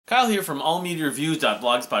Kyle here from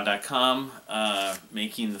allmediareviews.blogspot.com,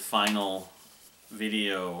 making the final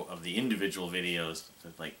video of the individual videos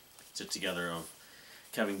that sit together of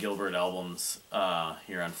Kevin Gilbert albums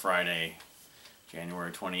here on Friday,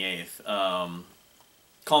 January 28th.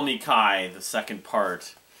 Call Me Kai, the second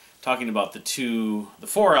part, talking about the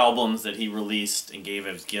four albums that he released and gave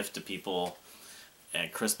as gift to people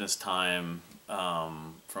at Christmas time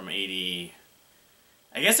from 80.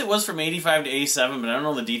 I guess it was from 85 to 87, but I don't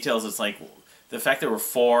know the details. It's like the fact there were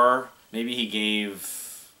four. Maybe he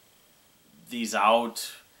gave these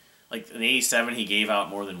out. Like in 87, he gave out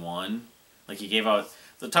more than one. Like he gave out.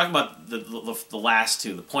 So talking about the last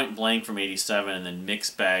two, the Point Blank from 87 and then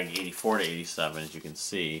Mixed Bag 84 to 87, as you can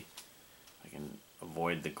see. I can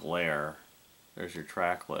avoid the glare. There's your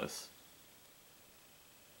track list.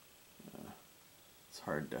 It's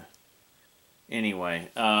hard to. Anyway.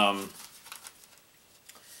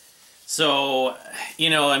 So, you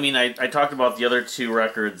know, I mean, I talked about the other two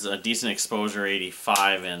records, Decent Exposure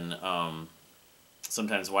 85 and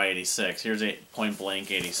sometimes Y86. Here's Point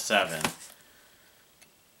Blank 87.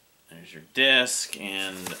 There's your disc,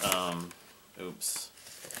 and, oops.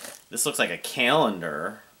 This looks like a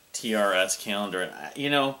calendar, TRS calendar. You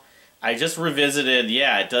know, I just revisited,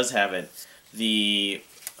 yeah, it does have it, the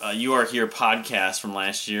You Are Here podcast from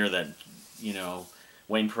last year that, you know,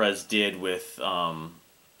 Wayne Perez did with...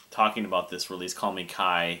 talking about this release, Call Me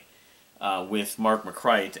Kai, with Mark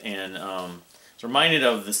McCrite, and it's reminded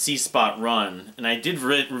of the C-Spot Run, and I did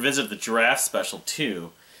revisit the Giraffe special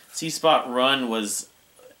too. C-Spot Run was,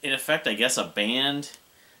 in effect, I guess, a band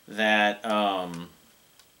that,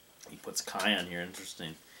 he puts Kai on here,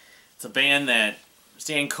 interesting. It's a band that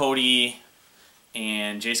Stan Cody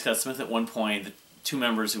and J. Scott Smith at one point, the two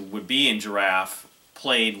members who would be in Giraffe,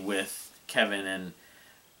 played with Kevin, and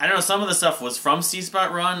I don't know, some of the stuff was from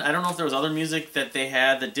C-Spot Run. I don't know if there was other music that they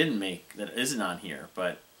had that didn't make, that isn't on here.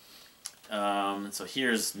 But, so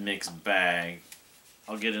here's Mixed Bag.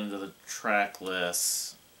 I'll get into the track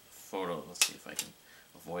list photo. Let's see if I can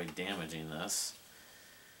avoid damaging this.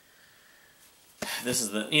 This is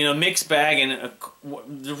the, you know, Mixed Bag, and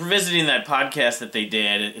revisiting that podcast that they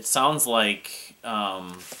did, it sounds like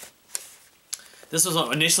this was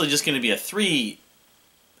initially just going to be a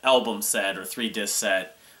 3-album set or 3-disc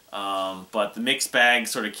set. But the Mixed Bag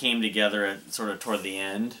sort of came together sort of toward the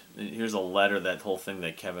end. Here's a letter, that whole thing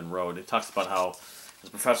that Kevin wrote. It talks about how, as a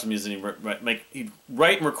professional musician, he'd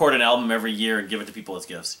write and record an album every year and give it to people as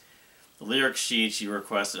gifts. The lyric sheet he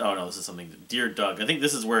requested, oh no, this is something, Dear Doug. I think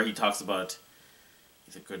this is where he talks about,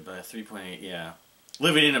 is it Goodbye, 3.8, yeah.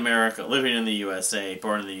 Living in America, living in the USA,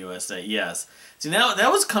 born in the USA, yes. See, now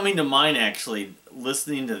that was coming to mind, actually,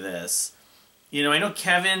 listening to this. You know, I know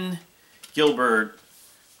Kevin Gilbert,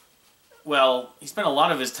 well, he spent a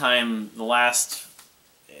lot of his time, the last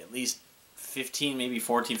at least 15, maybe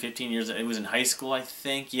 14, 15 years, it was in high school, I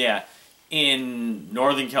think, yeah, in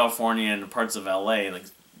Northern California and parts of LA, like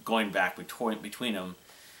going back between them.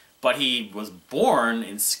 But he was born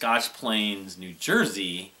in Scotch Plains, New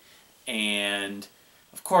Jersey, and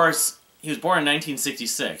of course, he was born in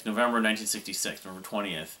 1966, November 1966, November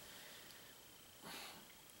 20th.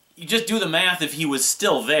 You just do the math if he was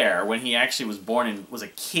still there when he actually was born and was a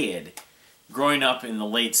kid, growing up in the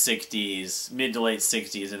late 60s, mid to late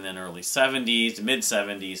 60s, and then early 70s to mid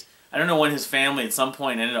 70s. I don't know when his family at some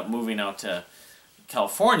point ended up moving out to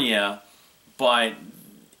California, but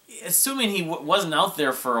assuming he wasn't out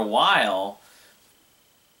there for a while,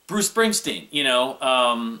 Bruce Springsteen, you know,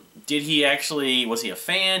 did he actually, was he a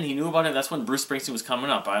fan? He knew about it. That's when Bruce Springsteen was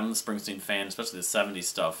coming up. I'm a Springsteen fan, especially the 70s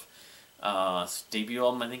stuff. His debut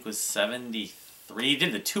album, I think, was 73. He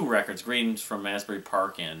did the 2 records, Greetings from Asbury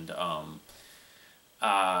Park and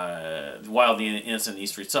Wild, the Innocent,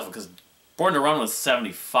 East Street Shuffle, because Born to Run was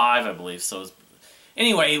 75, I believe. So,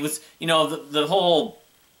 anyway, it was, you know, the whole,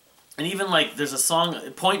 and even like there's a song,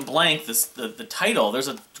 Point Blank, the title, there's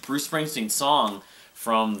a Bruce Springsteen song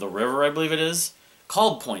from The River, I believe it is,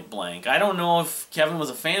 called Point Blank. I don't know if Kevin was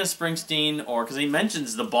a fan of Springsteen, or, because he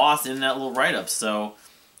mentions the boss in that little write-up, so,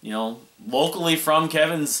 you know, locally from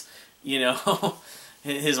Kevin's, you know,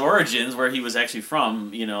 his origins, where he was actually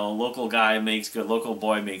from, you know, local guy makes good, local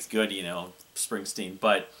boy makes good, you know, Springsteen.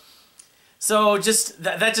 But, so just,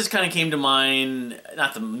 that just kind of came to mind,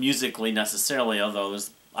 not the musically necessarily, although there's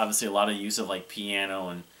obviously a lot of use of, like, piano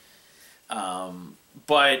and,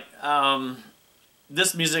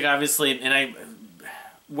 this music, obviously, and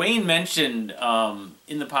Wayne mentioned,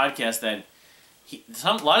 in the podcast that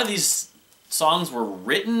a lot of these songs were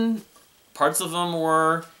written, parts of them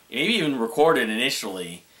were, maybe even recorded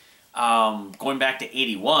initially, going back to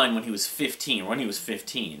 81 when he was 15,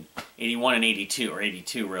 81 and 82, or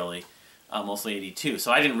 82 really, mostly 82.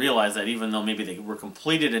 So I didn't realize that, even though maybe they were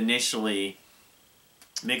completed initially,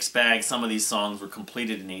 Mixed Bag, some of these songs were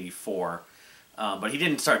completed in 84. But he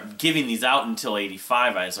didn't start giving these out until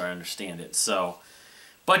 85, as I understand it. So,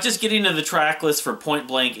 but just getting to the track list for Point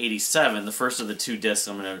Blank 87, the first of the 2 discs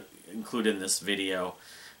I'm going to include in this video.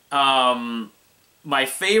 My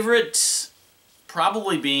favorite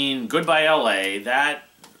probably being Goodbye LA. That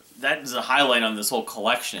is a highlight on this whole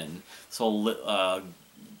collection. This whole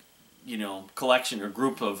collection or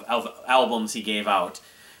group of albums he gave out.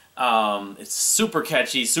 It's super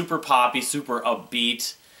catchy, super poppy, super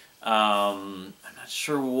upbeat. I'm not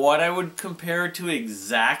sure what I would compare it to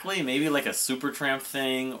exactly. Maybe like a Supertramp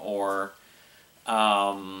thing, or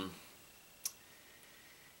I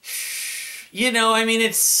mean,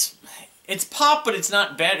 it's pop, but it's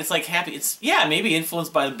not bad. It's like happy. It's, yeah, maybe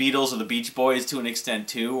influenced by the Beatles or the Beach Boys to an extent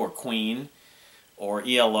too, or Queen, or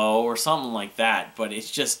ELO, or something like that. But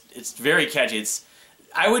it's very catchy.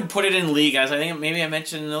 I would put it in league, as I think maybe I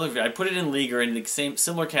mentioned in another video. I'd put it in league or in the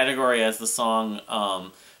similar category as the song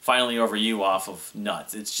Finally Over You off of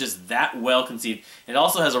Nuts. It's just that well conceived. It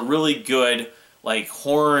also has a really good like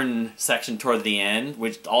horn section toward the end,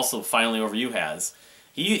 which also Finally Over You has.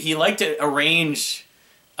 He liked to arrange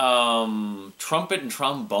trumpet and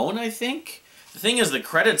trombone, I think. The thing is, the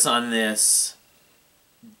credits on this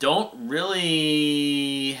don't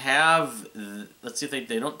really have... Let's see if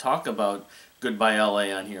they don't talk about Goodbye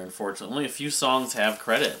LA on here, unfortunately. Only a few songs have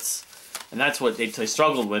credits. And that's what they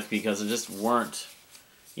struggled with, because it just weren't...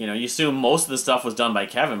 You assume most of the stuff was done by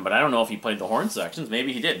Kevin, but I don't know if he played the horn sections.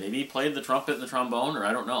 Maybe he did. Maybe he played the trumpet and the trombone, or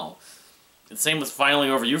I don't know. The same with Finally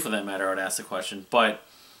Over You, for that matter, I would ask the question. But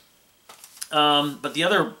the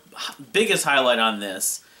other biggest highlight on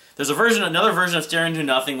this, there's another version of Staring to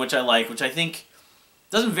Nothing, which I like, which I think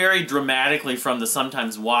doesn't vary dramatically from the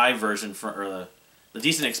Sometimes Why version, or the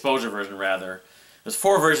Decent Exposure version, rather. There's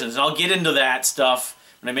 4 versions, and I'll get into that stuff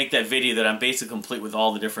when I make that video that I'm basically complete with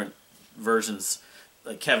all the different versions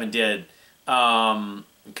that Kevin did,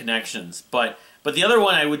 connections. But the other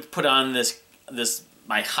one I would put on this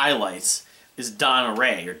my highlights is Donna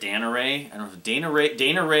Ray, or Dana Ray. I don't know if it's Dana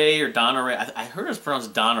Ray or Donna Ray. I heard it's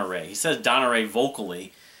pronounced Donna Ray. He says Donna Ray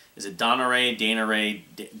vocally. Is it Donna Ray, Dana Ray,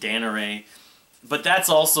 Dana Ray? But that's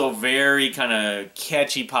also very kind of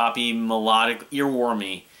catchy, poppy, melodic,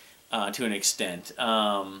 earwormy to an extent.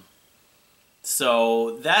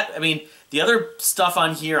 So that, I mean, the other stuff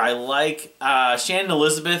on here, I like Shannon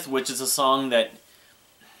Elizabeth, which is a song that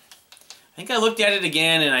I think I looked at it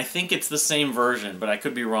again, and I think it's the same version, but I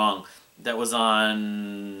could be wrong. That was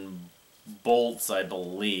on Bolts, I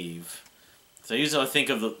believe. So I usually think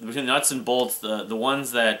of between Nuts and Bolts, the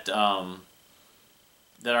ones that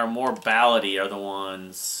that are more ballady are the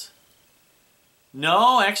ones.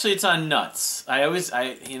 No, actually, it's on Nuts. I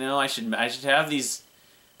should have these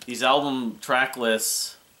album track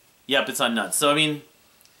lists. Yep, it's on Nuts. So I mean,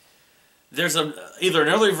 there's either an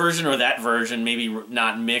early version or that version, maybe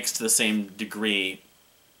not mixed to the same degree.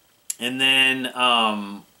 And then,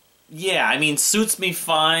 yeah, I mean, Suits Me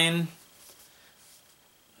Fine.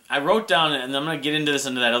 I wrote down, and I'm going to get into this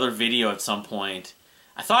into that other video at some point.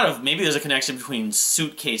 I thought of maybe there's a connection between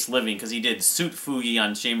Suitcase Living, because he did Suit Fugi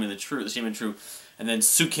on Shame and True, and then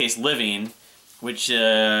Suitcase Living, which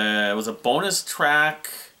was a bonus track,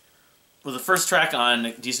 was the first track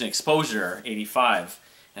on Decent Exposure, 85.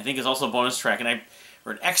 I think it's also a bonus track,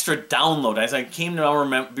 or an extra download, as I came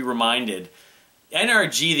to be reminded.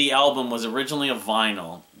 NRG, the album, was originally a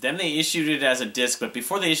vinyl. Then they issued it as a disc, but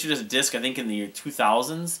before they issued it as a disc, I think in the year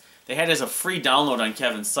 2000s, they had it as a free download on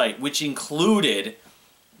Kevin's site, which included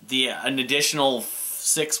an additional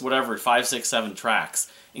 5, 6, 7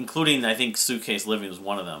 tracks, including, I think, Suitcase Living was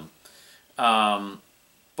one of them.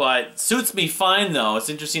 But Suits Me Fine, though, it's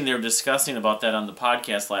interesting they were discussing about that on the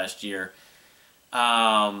podcast last year.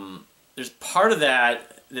 There's part of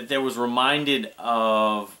that there was reminded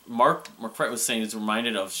of, Mark Wright was saying it's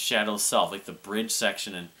reminded of Shadow Self, like the bridge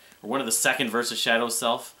section, or one of the second verse of Shadow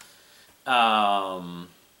Self. I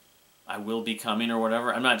Will Be Coming or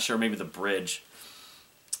whatever. I'm not sure, maybe the bridge.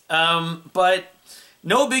 But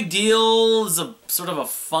No Big Deal is a sort of a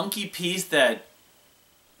funky piece that,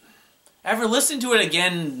 after listening to it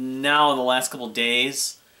again now in the last couple of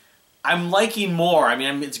days, I'm liking more. I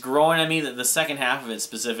mean, it's growing on me, the second half of it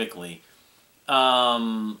specifically.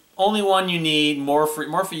 Only One You Need, More for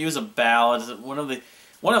You is a ballad. It's one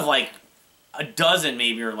of like a dozen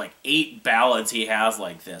maybe, or like 8 ballads he has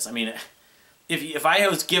like this. I mean, if I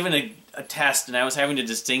was given a test and I was having to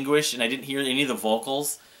distinguish and I didn't hear any of the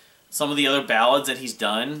vocals, some of the other ballads that he's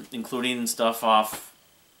done, including stuff off,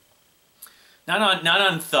 not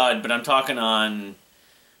on Thud, but I'm talking on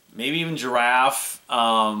maybe even Giraffe,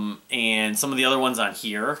 and some of the other ones on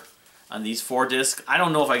here, on these 4 discs. I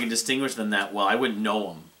don't know if I can distinguish them that well. I wouldn't know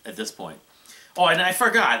them at this point. Oh, and I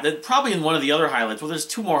forgot that probably in one of the other highlights, well, there's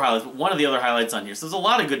 2 more highlights, but one of the other highlights on here. So there's a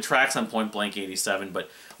lot of good tracks on Point Blank 87, but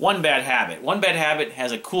One Bad Habit. One Bad Habit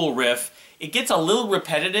has a cool riff. It gets a little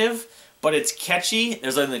repetitive, but it's catchy.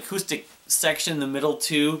 There's an acoustic section in the middle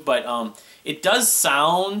too, but it does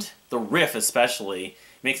sound, the riff especially,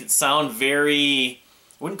 makes it sound very,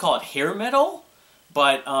 I wouldn't call it hair metal,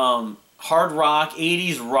 but hard rock,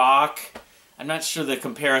 80s rock. I'm not sure the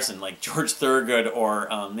comparison, like George Thorogood,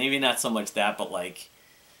 or maybe not so much that, but like,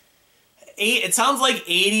 it sounds like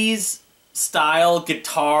 80s style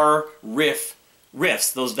guitar riffs.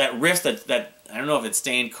 That riff that I don't know if it's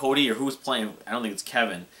Stan Cody or who's playing. I don't think it's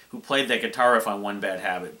Kevin who played that guitar riff on One Bad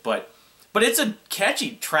Habit, but it's a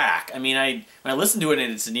catchy track. I mean, when I listen to it,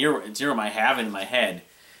 it's an earworm I have in my head,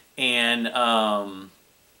 and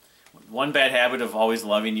One Bad Habit of Always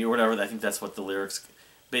Loving You or whatever. I think that's what the lyrics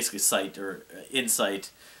basically cite or incite.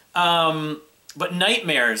 But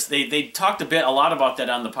Nightmares, they talked a lot about that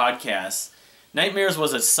on the podcast. Nightmares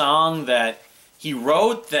was a song that he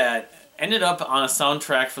wrote that ended up on a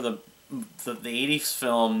soundtrack for the 80s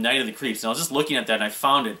film Night of the Creeps. And I was just looking at that and I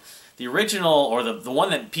found it. The original, or the one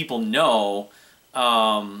that people know,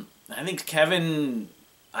 I think Kevin,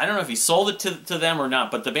 I don't know if he sold it to them or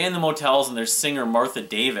not, but the band The Motels and their singer Martha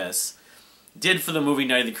Davis did for the movie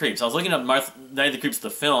Night of the Creeps. I was looking up Night of the Creeps, the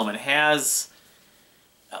film, and it has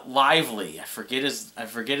Lively. I forget his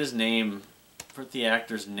name. I forget the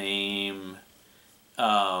actor's name.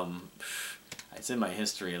 It's in my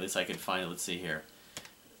history. At least I could find it. Let's see here.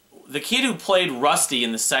 The kid who played Rusty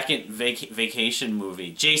in the second Vacation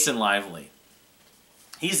movie, Jason Lively.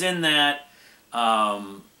 He's in that.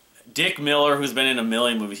 Dick Miller, who's been in a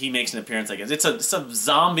million movies, he makes an appearance, I guess. It's a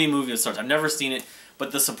zombie movie of sorts. I've never seen it.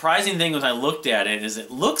 But the surprising thing when I looked at it is it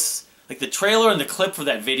looks like the trailer and the clip for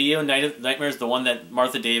that video, Nightmares, the one that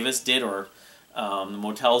Martha Davis did, or the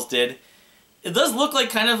Motels did, it does look like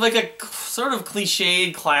kind of like a sort of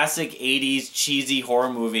cliched, classic 80s cheesy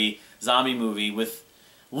horror movie, zombie movie with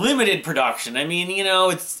limited production. I mean, you know,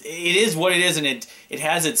 it is what it is, and it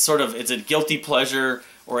has its sort of, it's a guilty pleasure,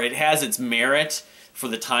 or it has its merit for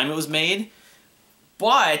the time it was made.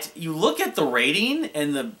 But you look at the rating,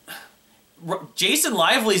 and Jason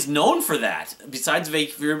Lively's known for that. Besides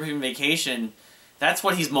European Vacation, that's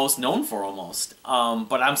what he's most known for, almost.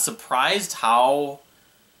 But I'm surprised how,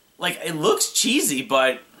 like, it looks cheesy,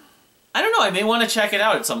 but I don't know. I may want to check it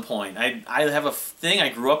out at some point. I have a thing. I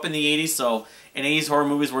grew up in the 80s, so and 80s horror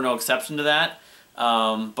movies were no exception to that.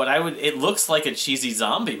 But it looks like a cheesy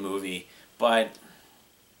zombie movie, but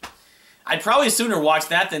I'd probably sooner watch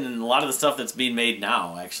that than a lot of the stuff that's being made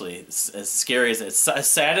now, actually. As scary as as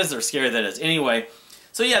sad as or scary that is. Anyway,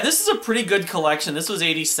 so yeah, this is a pretty good collection. This was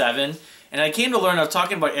 87, and I came to learn, I was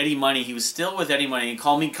talking about Eddie Money. He was still with Eddie Money. He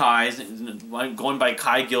called me Kai, going by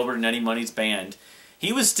Kai Gilbert in Eddie Money's band.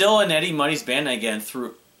 He was still in Eddie Money's band again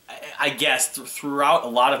throughout a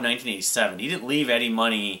lot of 1987. He didn't leave Eddie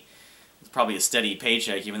Money with probably a steady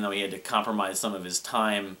paycheck, even though he had to compromise some of his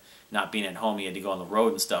time not being at home. He had to go on the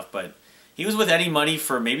road and stuff, but he was with Eddie Money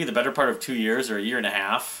for maybe the better part of 2 years or a year and a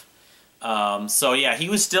half. So yeah, he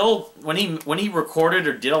was still, when he recorded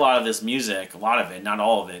or did a lot of this music, a lot of it, not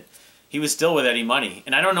all of it, he was still with Eddie Money.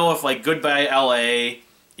 And I don't know if like Goodbye L.A.,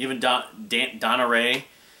 even Donna Ray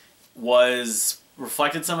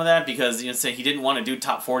reflected some of that, because, you know, say he didn't want to do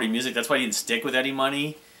top 40 music. That's why he didn't stick with Eddie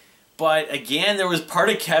Money. But again, there was part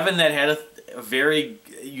of Kevin that had a very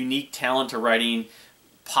unique talent to writing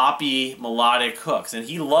poppy melodic hooks, and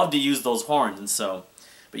he loved to use those horns. And so,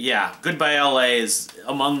 but yeah, Goodbye L.A. is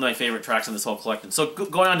among my favorite tracks in this whole collection. So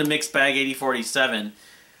going on to Mixed Bag 84-87,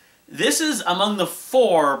 this is among the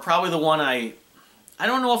 4 probably the one I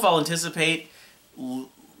don't know if I'll anticipate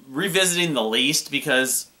revisiting the least,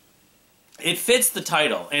 because it fits the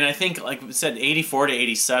title. And I think, like we said, 84 to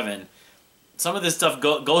 87, some of this stuff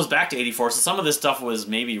goes back to 84, so some of this stuff was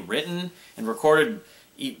maybe written and recorded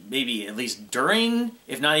maybe at least during,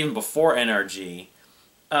 if not even before NRG.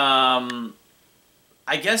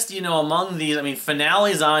 I guess, you know, among these, I mean,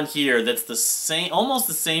 Finale's on here. That's the same, almost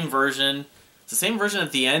the same version. It's the same version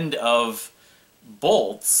at the end of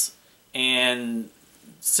Bolts, and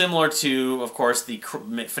similar to, of course, the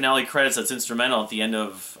finale credits that's instrumental at the end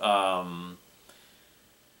of,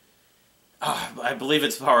 I believe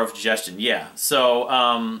it's Power of Suggestion, yeah.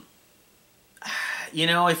 So, you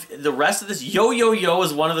know, if the rest of this, Yo Yo Yo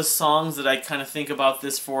is one of the songs that I kind of think about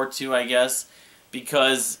this for too, I guess.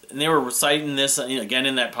 because they were reciting this again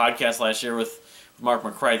in that podcast last year with Mark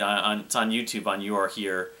McCray it's on YouTube on You Are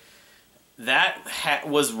Here. That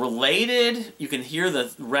was related. You can hear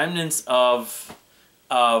the remnants of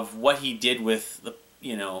what he did with the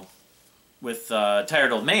with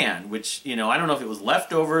Tired Old Man, which I don't know if it was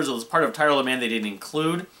leftovers. It was part of Tired Old Man they didn't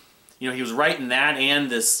include. He was writing that and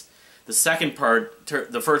the second part,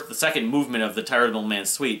 the second movement of the Tired Old Man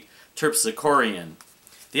suite, Terpsichorean.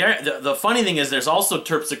 The funny thing is there's also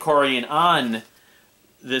Terpsichorean on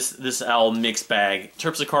this album mixed bag,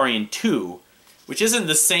 Terpsichorean 2, which isn't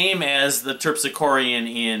the same as the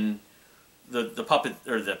Terpsichorean in the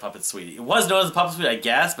Puppet Suite. It was known as the Puppet Suite, I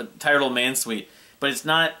guess, but Tired Old Man Suite. But it's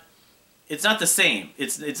not the same.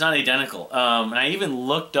 It's not identical. And I even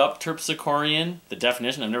looked up Terpsichorean, the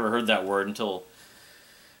definition. I've never heard that word until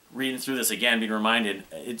reading through this again, being reminded.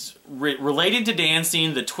 It's related to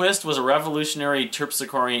dancing. The twist was a revolutionary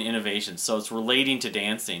Terpsichorean innovation. So it's relating to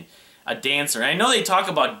dancing. A dancer. And I know they talk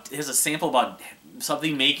about, there's a sample about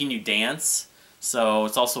something making you dance. So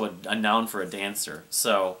it's also a noun for a dancer.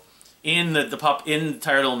 So in in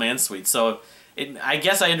Tired Old Man Suite. So I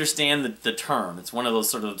guess I understand the term. It's one of those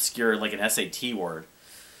sort of obscure, like an SAT word.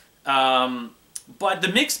 But the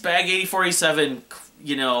mixed bag 84-87,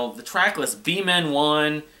 the track list, B-Men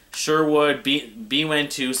 1, Sherwood, B-Men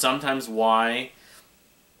 2, Sometimes Why.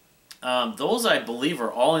 Those, I believe,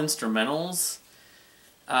 are all instrumentals.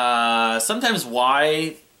 Sometimes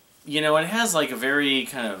Why, it has like a very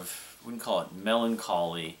kind of, we can call it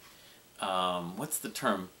melancholy. What's the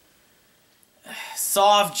term?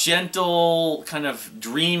 Soft, gentle, kind of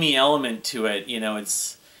dreamy element to it.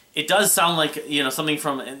 It does sound like something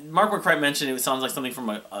from. Mark McCray mentioned it sounds like something from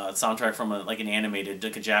a soundtrack from like an animated,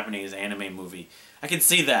 like a Japanese anime movie. I could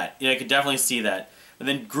see that. I could definitely see that. But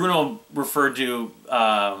then Bruno referred to.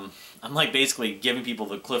 I'm like basically giving people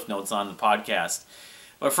the cliff notes on the podcast.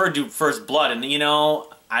 I referred to First Blood, and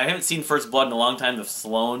I haven't seen First Blood in a long time. The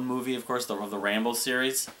Stallone movie, of course, the Rambo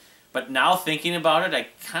series. But now thinking about it, I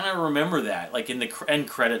kind of remember that, like in the end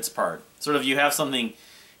credits part. Sort of you have something,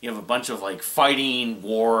 you have a bunch of like fighting,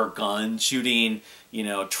 war, gun, shooting,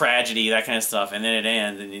 tragedy, that kind of stuff, and then it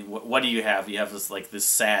ends, and what do you have? You have this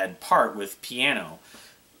sad part with piano.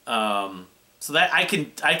 So that I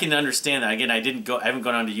can understand that. Again, I haven't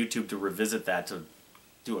gone onto YouTube to revisit that to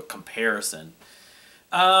do a comparison.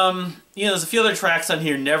 There's a few other tracks on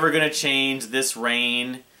here. Never Gonna Change, This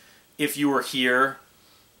Rain, If You Were Here.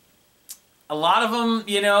 A lot of them,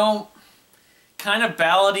 kind of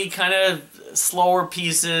ballady, kind of slower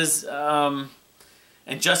pieces, and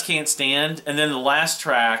Just Can't Stand. And then the last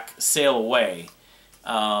track, Sail Away.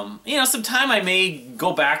 Sometime I may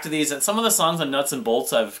go back to these. And some of the songs on Nuts and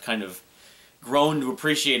Bolts I've kind of grown to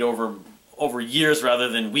appreciate over years rather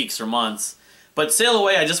than weeks or months. But Sail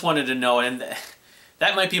Away, I just wanted to know, and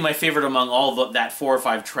that might be my favorite among all that 4 or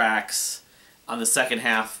 5 tracks on the second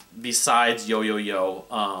half, besides Yo Yo Yo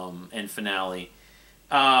and Finale.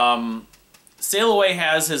 Sail Away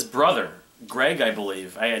has his brother, Greg, I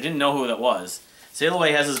believe. I didn't know who that was. Sail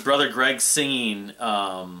Away has his brother Greg singing,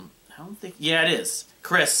 I don't think, yeah, it is.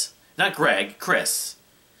 Chris, not Greg, Chris.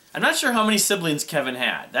 I'm not sure how many siblings Kevin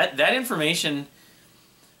had. That information,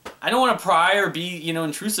 I don't want to pry or be,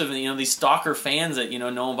 intrusive. These stalker fans that,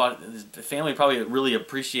 know about, the family probably really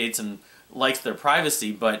appreciates and likes their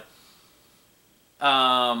privacy, but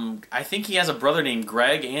I think he has a brother named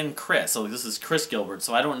Greg and Chris. So this is Chris Gilbert.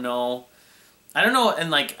 So I don't know,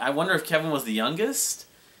 and I wonder if Kevin was the youngest,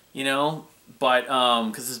 but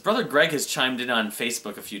because his brother Greg has chimed in on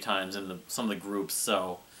Facebook a few times in some of the groups.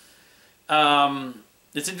 So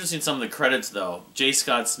it's interesting some of the credits though. J.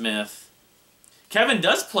 Scott Smith. Kevin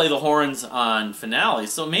does play the horns on Finale,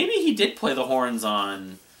 so maybe he did play the horns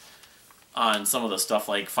on some of the stuff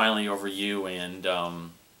like Finally Over You and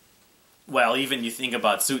well, even you think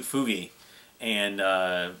about Suit Fugi and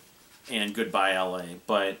Goodbye LA,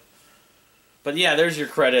 but yeah, there's your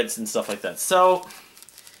credits and stuff like that. So,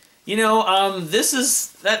 this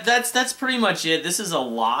is that's pretty much it. This is a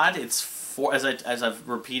lot. It's as I've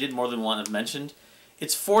repeated more than one I've mentioned.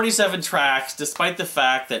 It's 47 tracks, despite the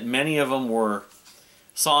fact that many of them were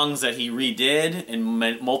songs that he redid in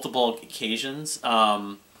multiple occasions.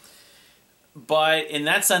 But in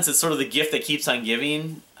that sense, it's sort of the gift that keeps on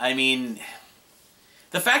giving. I mean,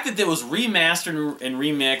 the fact that it was remastered and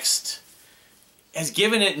remixed has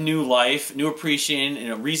given it new life, new appreciation,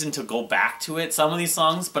 and a reason to go back to it, some of these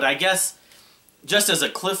songs. But I guess, just as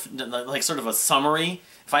a like sort of a summary,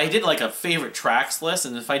 if I did like a favorite tracks list,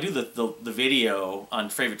 and if I do the video on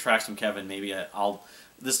favorite tracks from Kevin, maybe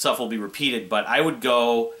this stuff will be repeated. But I would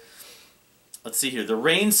go, let's see here, the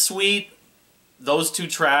Rain Suite, those two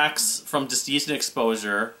tracks from Decent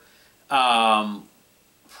Exposure.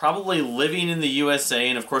 Probably Living in the USA,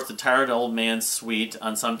 and of course the Tired Old Man Suite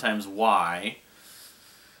on Sometimes Why.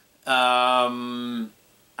 I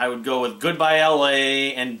would go with Goodbye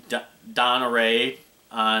LA and Donna Ray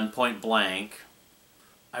on Point Blank.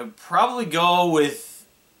 I would probably go with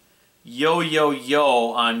Yo Yo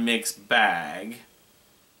Yo on Mixed Bag.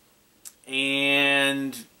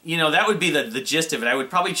 And, you know, that would be the gist of it. I would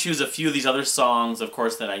probably choose a few of these other songs, of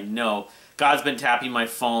course, that I know. God's Been Tapping My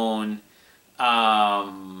Phone.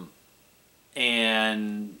 And,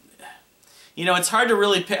 you know, it's hard to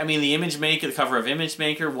really pick. I mean, the Image Maker, the cover of Image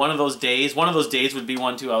Maker, One of Those Days would be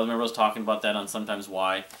one too. I remember I was talking about that on Sometimes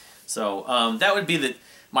Why. So that would be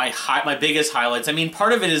my biggest highlights. I mean,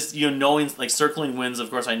 part of it is, you know, knowing, like, Circling Winds, of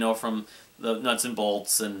course, I know from the Nuts and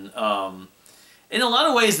Bolts, and in a lot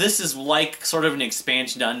of ways, this is like sort of an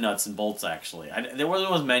expansion on Nuts and Bolts, actually. There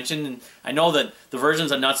was mentioned, and I know that the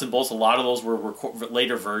versions of Nuts and Bolts, a lot of those were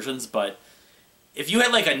later versions, but if you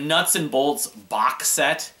had like a Nuts and Bolts box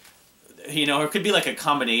set, you know, it could be like a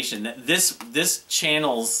combination. This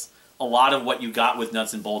channels a lot of what you got with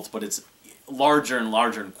Nuts and Bolts, but it's larger and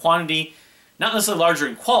larger in quantity. Not necessarily larger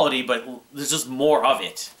in quality, but there's just more of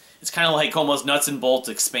it. It's kind of like almost Nuts and Bolts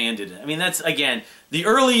expanded. I mean, that's, again, the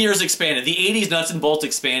early years expanded. The 80s Nuts and Bolts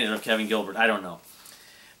expanded of Kevin Gilbert. I don't know.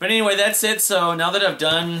 But anyway, that's it. So now that I've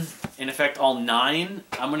done, in effect, all 9,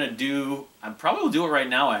 I probably will do it right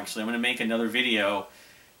now, actually. I'm going to make another video.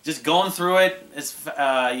 Just going through it,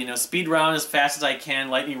 you know, speed round as fast as I can,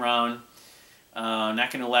 lightning round. I'm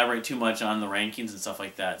not going to elaborate too much on the rankings and stuff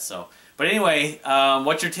like that. So, but anyway,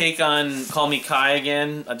 what's your take on Call Me Kai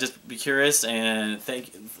again? I'll just be curious, and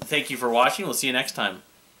thank you for watching. We'll see you next time.